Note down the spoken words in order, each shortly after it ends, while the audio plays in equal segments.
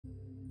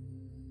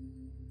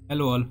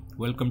Hello all,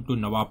 welcome to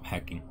Nawab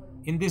Hacking.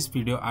 In this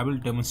video, I will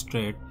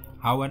demonstrate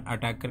how an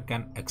attacker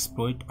can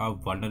exploit a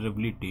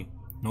vulnerability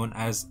known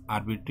as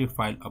arbitrary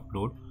file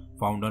upload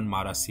found on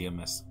Mara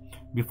CMS.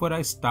 Before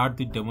I start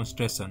the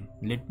demonstration,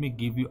 let me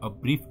give you a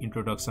brief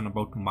introduction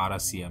about Mara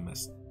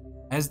CMS.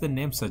 As the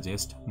name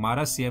suggests,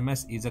 Mara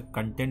CMS is a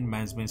content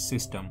management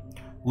system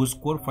whose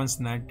core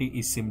functionality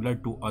is similar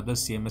to other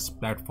CMS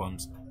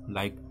platforms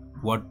like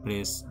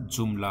WordPress,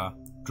 Joomla,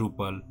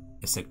 Drupal,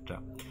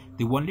 etc.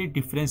 The only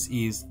difference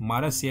is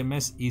Mara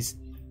CMS is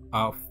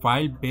a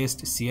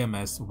file-based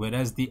CMS,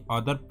 whereas the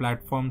other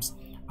platforms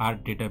are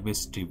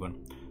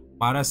database-driven.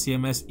 Mara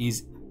CMS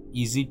is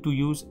easy to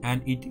use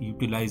and it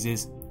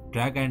utilizes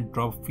drag and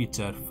drop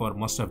feature for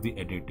most of the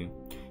editing.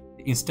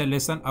 The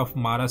installation of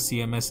Mara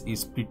CMS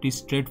is pretty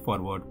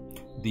straightforward.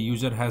 The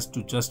user has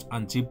to just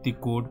unzip the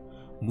code,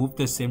 move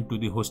the same to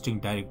the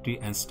hosting directory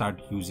and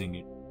start using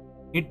it.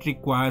 It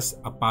requires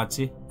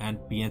Apache and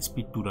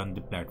PHP to run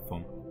the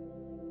platform.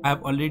 I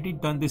have already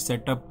done the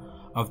setup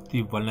of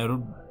the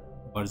vulnerable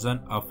version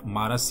of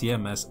Mara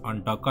CMS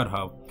on Docker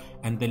Hub,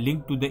 and the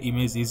link to the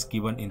image is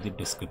given in the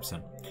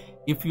description.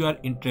 If you are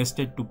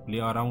interested to play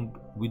around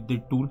with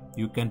the tool,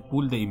 you can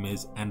pull the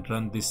image and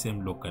run the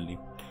same locally.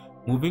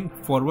 Moving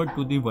forward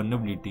to the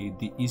vulnerability,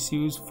 the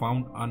issue is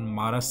found on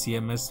Mara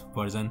CMS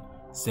version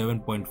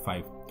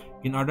 7.5.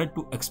 In order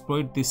to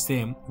exploit the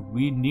same,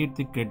 we need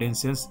the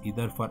credentials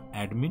either for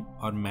admin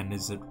or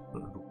manager.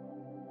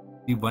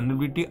 The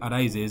vulnerability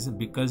arises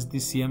because the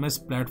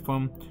CMS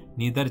platform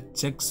neither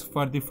checks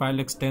for the file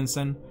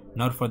extension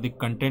nor for the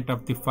content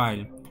of the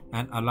file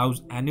and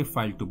allows any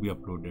file to be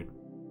uploaded.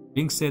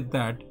 Being said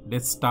that,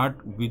 let's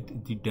start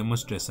with the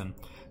demonstration.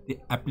 The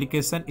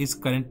application is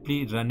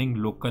currently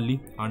running locally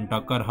on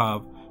Docker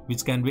Hub,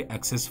 which can be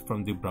accessed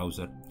from the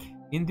browser.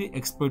 In the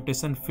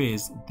exploitation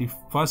phase, the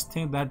first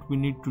thing that we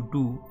need to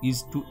do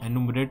is to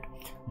enumerate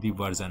the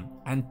version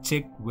and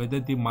check whether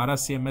the Mara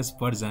CMS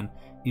version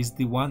is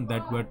the one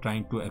that we are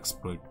trying to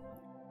exploit.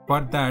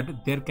 For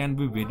that, there can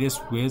be various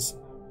ways,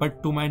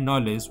 but to my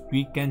knowledge,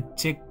 we can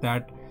check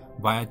that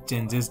via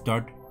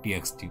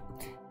changes.txt.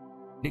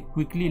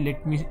 Quickly,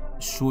 let me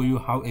show you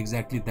how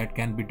exactly that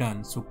can be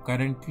done. So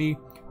currently,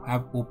 I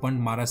have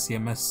opened Mara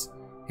CMS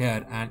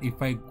here, and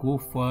if I go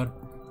for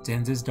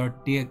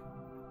changes.txt,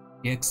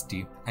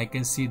 I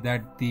can see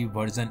that the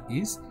version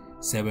is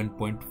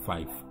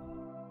 7.5.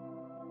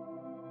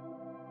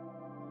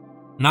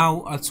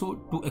 Now also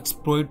to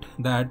exploit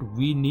that,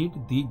 we need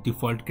the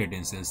default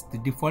credentials. The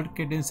default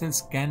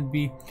credentials can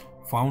be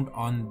found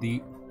on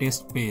the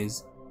test page,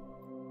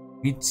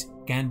 which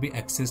can be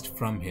accessed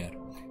from here.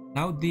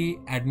 Now the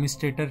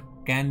administrator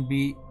can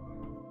be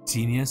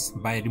genius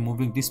by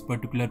removing this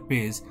particular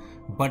page,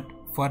 but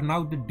for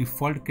now the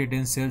default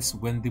credentials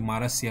when the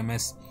Mara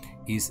CMS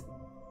is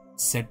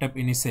set up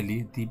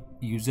initially, the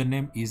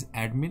username is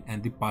admin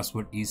and the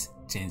password is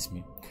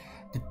change.me.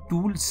 The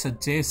tool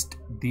suggests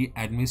the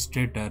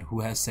administrator who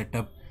has set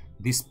up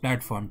this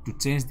platform to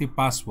change the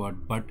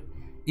password, but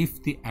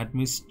if the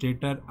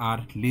administrator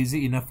are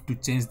lazy enough to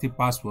change the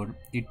password,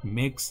 it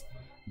makes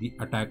the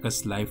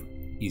attacker's life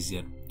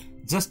easier.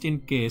 Just in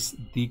case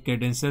the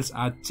credentials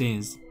are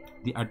changed,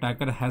 the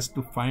attacker has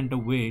to find a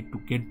way to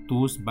get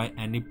those by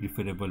any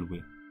preferable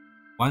way.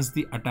 Once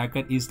the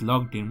attacker is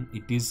logged in,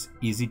 it is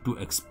easy to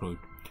exploit.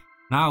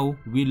 Now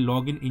we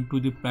log in into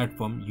the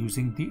platform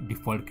using the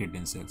default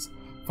credentials.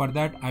 For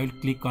that, I will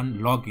click on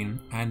login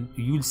and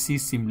you will see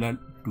similar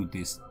to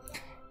this.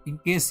 In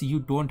case you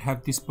don't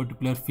have this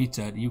particular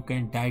feature, you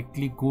can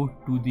directly go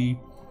to the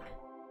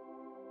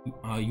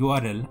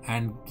URL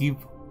and give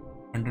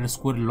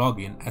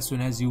 _login. As soon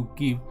as you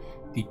give,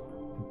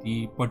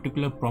 the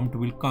particular prompt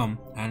will come,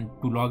 and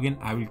to log in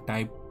I will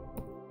type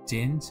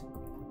change,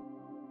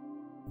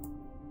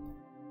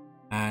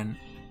 and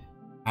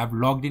I've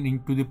logged in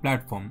into the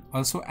platform.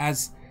 Also,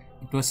 as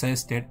it was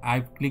suggested,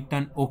 I've clicked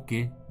on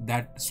OK,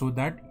 so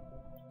that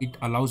it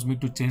allows me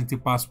to change the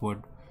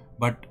password.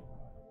 But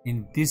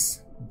in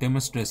this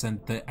demonstration,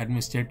 the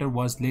administrator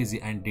was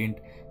lazy and didn't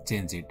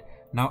change it.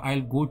 Now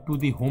I'll go to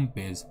the home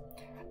page,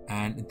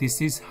 and this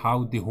is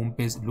how the home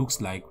page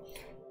looks like.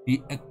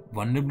 The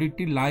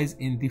vulnerability lies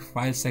in the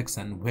file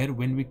section, where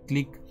when we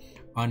click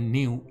on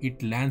new,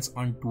 it lands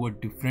onto a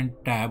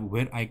different tab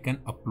where I can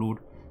upload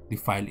the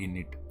file in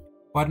it.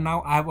 For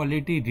now, I have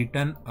already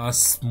written a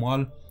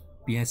small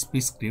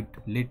PHP script.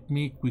 Let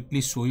me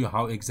quickly show you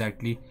how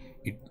exactly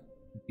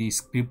the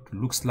script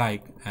looks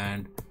like,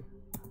 and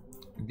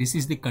this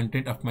is the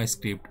content of my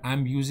script. I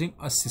am using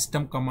a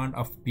system command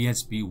of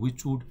PHP,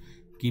 which would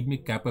give me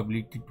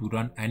capability to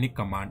run any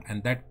command,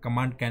 and that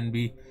command can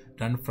be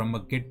run from a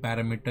get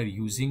parameter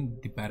using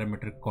the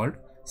parameter called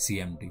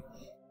cmd.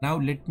 Now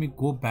let me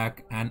go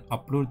back and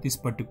upload this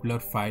particular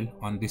file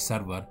on the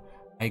server.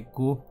 I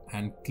go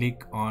and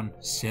click on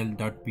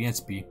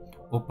shell.php,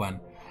 open,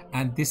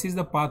 and this is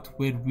the path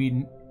where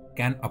we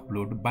can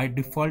upload. By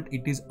default,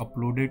 it is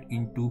uploaded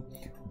into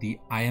the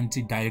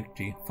img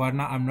directory. For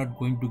now, I'm not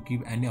going to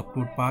give any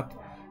upload path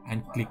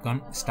and click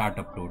on start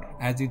upload.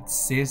 As it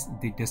says,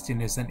 the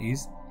destination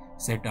is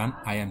set on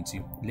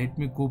IMG. Let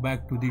me go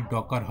back to the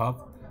Docker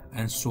Hub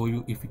and show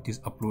you if it is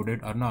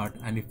uploaded or not.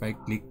 And if I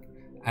click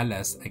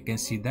ls, I can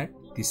see that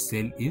this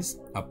shell is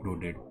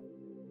uploaded.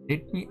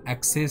 Let me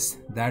access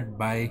that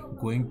by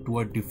going to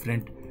a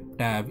different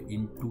tab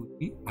into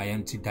the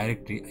IMG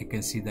directory. I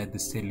can see that the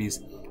shell is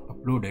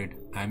uploaded.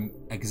 I'm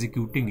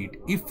executing it.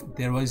 If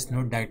there was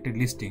no directory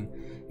listing,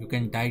 you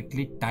can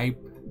directly type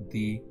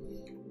the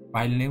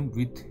file name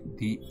with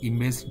the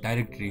image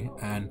directory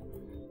and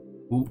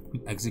go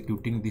with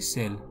executing the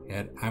shell.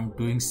 Here I'm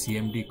doing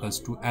cmd equals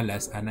to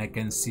ls, and I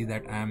can see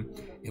that I am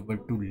able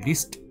to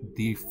list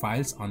the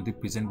files on the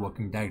present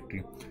working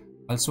directory.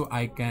 Also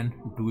I can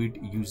do it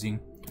using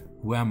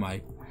who am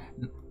I.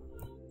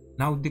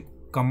 Now the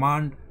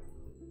command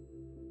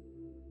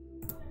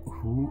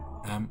who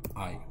am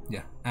I,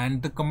 yeah,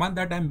 and the command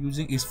that I'm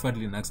using is for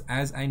Linux,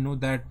 as I know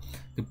that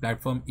the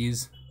platform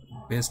is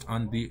based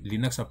on the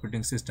Linux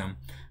operating system.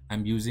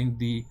 I'm using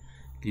the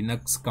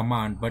Linux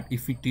command, but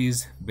if it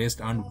is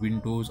based on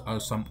Windows or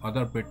some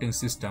other operating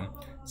system,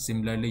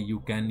 similarly you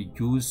can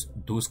use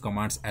those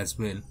commands as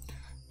well.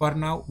 For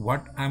now,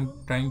 what I'm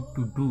trying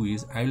to do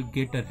is I will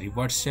get a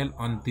reverse shell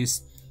on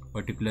this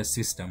particular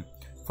system.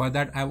 For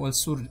that, I've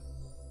also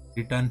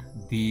written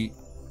the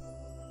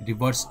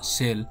reverse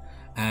shell,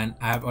 and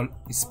I have all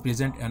is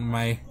present on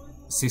my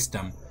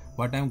system.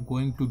 What I'm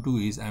going to do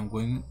is I'm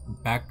going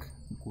back,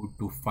 go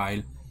to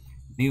file,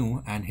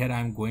 new, and here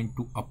I'm going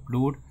to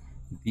upload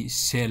the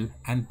shell,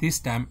 and this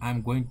time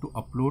I'm going to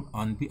upload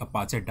on the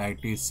Apache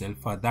directory itself.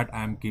 For that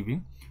I'm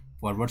giving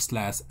 /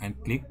 and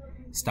click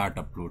start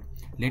upload.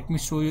 Let me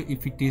show you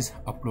if it is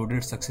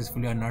uploaded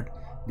successfully or not.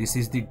 This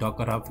is the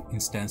Docker Hub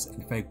instance.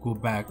 If I go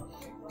back,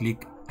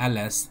 click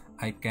ls,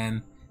 I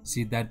can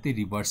see that the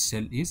reverse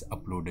shell is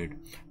uploaded.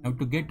 Now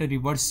to get a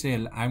reverse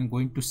shell, I'm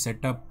going to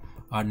set up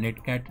a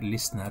netcat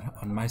listener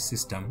on my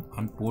system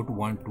on port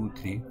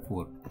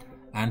 1234,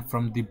 and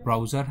from the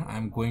browser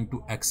I'm going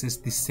to access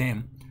the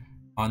same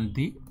on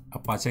the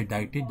Apache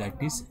directory,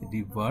 that is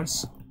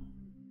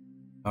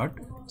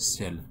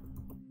reverse.shell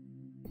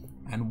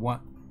and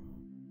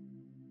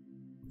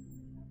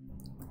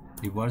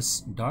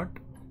reverse.hp,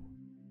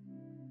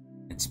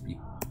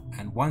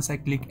 and once I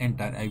click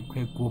enter, I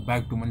go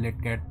back to my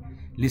netcat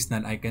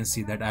listener. I can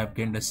see that I have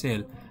gained a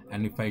shell,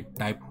 and if I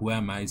type who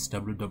am I, is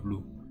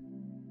www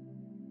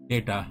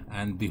data,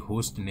 and the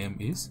host name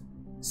is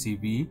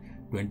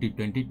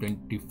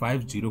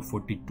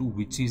CVE-2020-25042,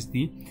 which is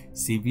the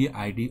CVE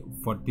ID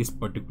for this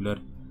particular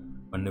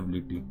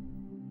vulnerability.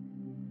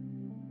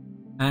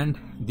 And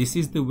this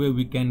is the way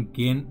we can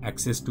gain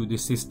access to the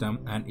system,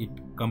 and it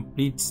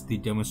completes the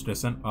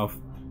demonstration of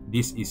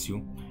this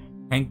issue.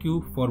 Thank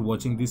you for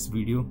watching this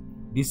video.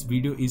 This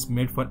video is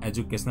made for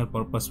educational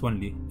purpose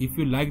only. If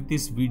you like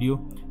this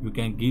video, you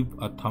can give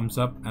a thumbs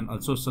up and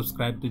also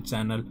subscribe to the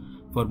channel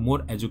for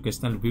more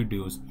educational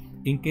videos.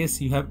 In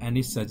case you have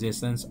any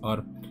suggestions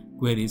or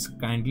queries,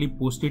 kindly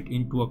post it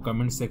into a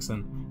comment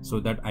section so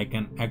that I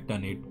can act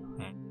on it.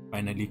 And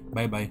finally,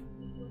 bye bye.